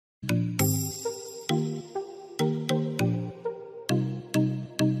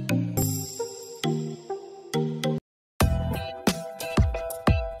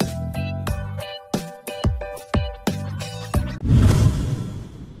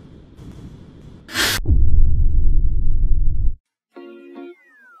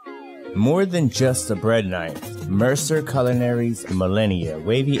More than just a bread knife, Mercer Culinary's Millennia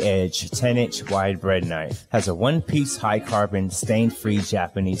Wavy Edge 10-inch wide bread knife has a one-piece high-carbon, stain-free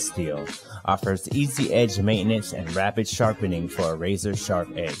Japanese steel, offers easy edge maintenance and rapid sharpening for a razor-sharp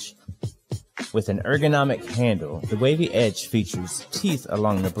edge. With an ergonomic handle, the wavy edge features teeth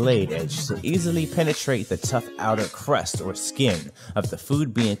along the blade edge to easily penetrate the tough outer crust or skin of the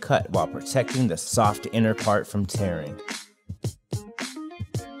food being cut while protecting the soft inner part from tearing.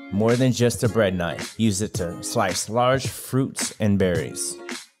 More than just a bread knife, use it to slice large fruits and berries.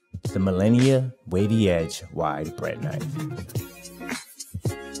 The Millennia Wavy Edge Wide Bread Knife.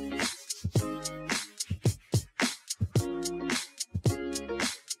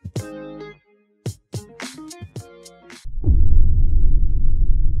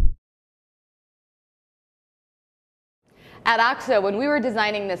 At OXO, when we were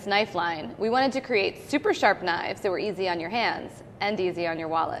designing this knife line, we wanted to create super sharp knives that were easy on your hands and easy on your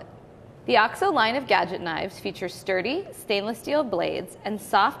wallet. The OXO line of gadget knives features sturdy, stainless steel blades and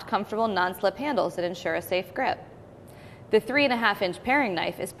soft, comfortable non-slip handles that ensure a safe grip. The 3.5-inch paring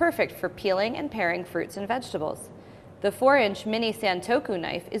knife is perfect for peeling and paring fruits and vegetables. The 4-inch mini santoku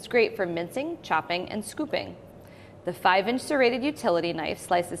knife is great for mincing, chopping, and scooping. The 5-inch serrated utility knife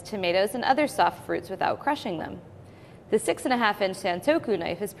slices tomatoes and other soft fruits without crushing them. The 6.5-inch santoku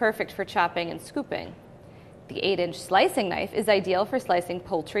knife is perfect for chopping and scooping. The 8-inch slicing knife is ideal for slicing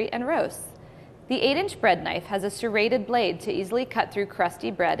poultry and roasts. The 8-inch bread knife has a serrated blade to easily cut through crusty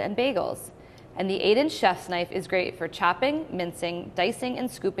bread and bagels. And the 8-inch chef's knife is great for chopping, mincing, dicing,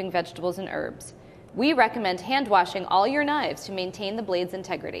 and scooping vegetables and herbs. We recommend hand washing all your knives to maintain the blade's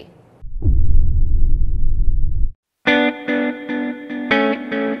integrity.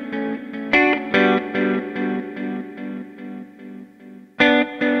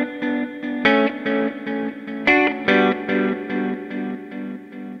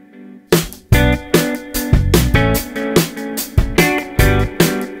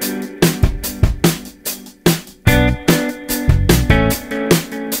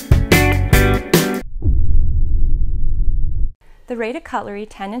 The Rada Cutlery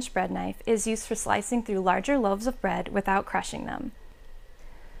 10-inch bread knife is used for slicing through larger loaves of bread without crushing them.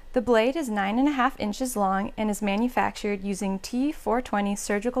 The blade is 9.5 inches long and is manufactured using T420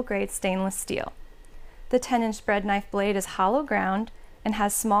 surgical grade stainless steel. The 10-inch bread knife blade is hollow ground and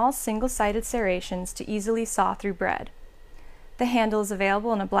has small single-sided serrations to easily saw through bread. The handle is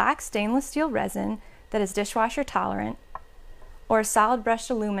available in a black stainless steel resin that is dishwasher tolerant, or a solid brushed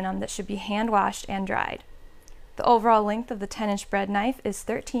aluminum that should be hand washed and dried. The overall length of the 10-inch bread knife is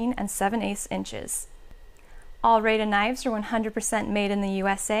 13 7/8 inches. All Rada knives are 100% made in the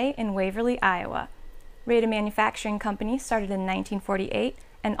USA in Waverly, Iowa. Rada Manufacturing Company started in 1948,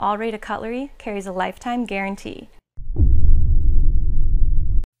 and all Rada Cutlery carries a lifetime guarantee.